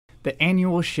The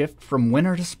annual shift from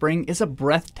winter to spring is a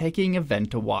breathtaking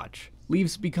event to watch.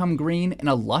 Leaves become green and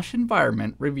a lush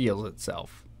environment reveals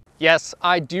itself. Yes,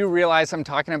 I do realize I'm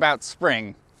talking about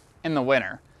spring in the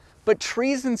winter, but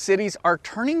trees in cities are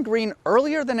turning green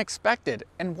earlier than expected,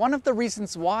 and one of the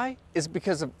reasons why is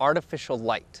because of artificial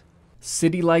light.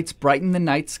 City lights brighten the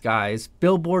night skies,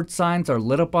 billboard signs are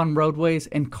lit up on roadways,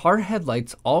 and car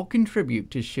headlights all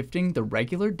contribute to shifting the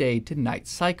regular day to night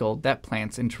cycle that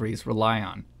plants and trees rely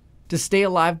on. To stay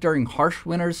alive during harsh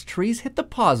winters, trees hit the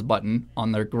pause button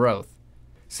on their growth.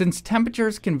 Since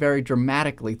temperatures can vary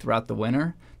dramatically throughout the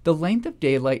winter, the length of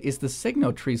daylight is the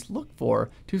signal trees look for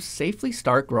to safely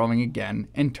start growing again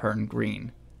and turn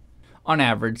green. On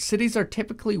average, cities are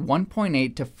typically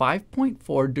 1.8 to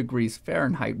 5.4 degrees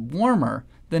Fahrenheit warmer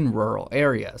than rural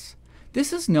areas.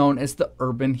 This is known as the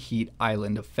urban heat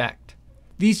island effect.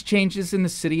 These changes in the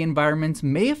city environments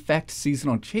may affect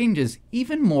seasonal changes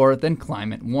even more than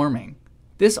climate warming.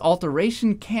 This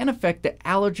alteration can affect the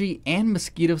allergy and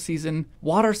mosquito season,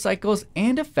 water cycles,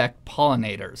 and affect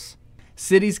pollinators.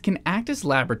 Cities can act as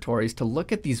laboratories to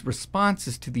look at these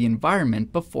responses to the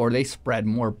environment before they spread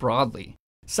more broadly.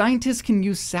 Scientists can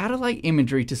use satellite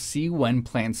imagery to see when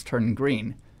plants turn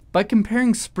green. By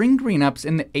comparing spring green-ups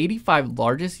in the 85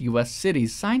 largest US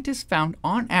cities, scientists found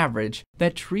on average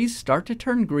that trees start to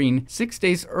turn green 6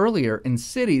 days earlier in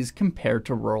cities compared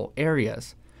to rural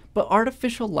areas. But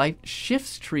artificial light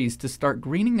shifts trees to start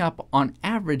greening up on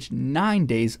average 9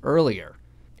 days earlier.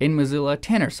 In Missoula,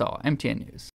 Tanner Saw, MTN News.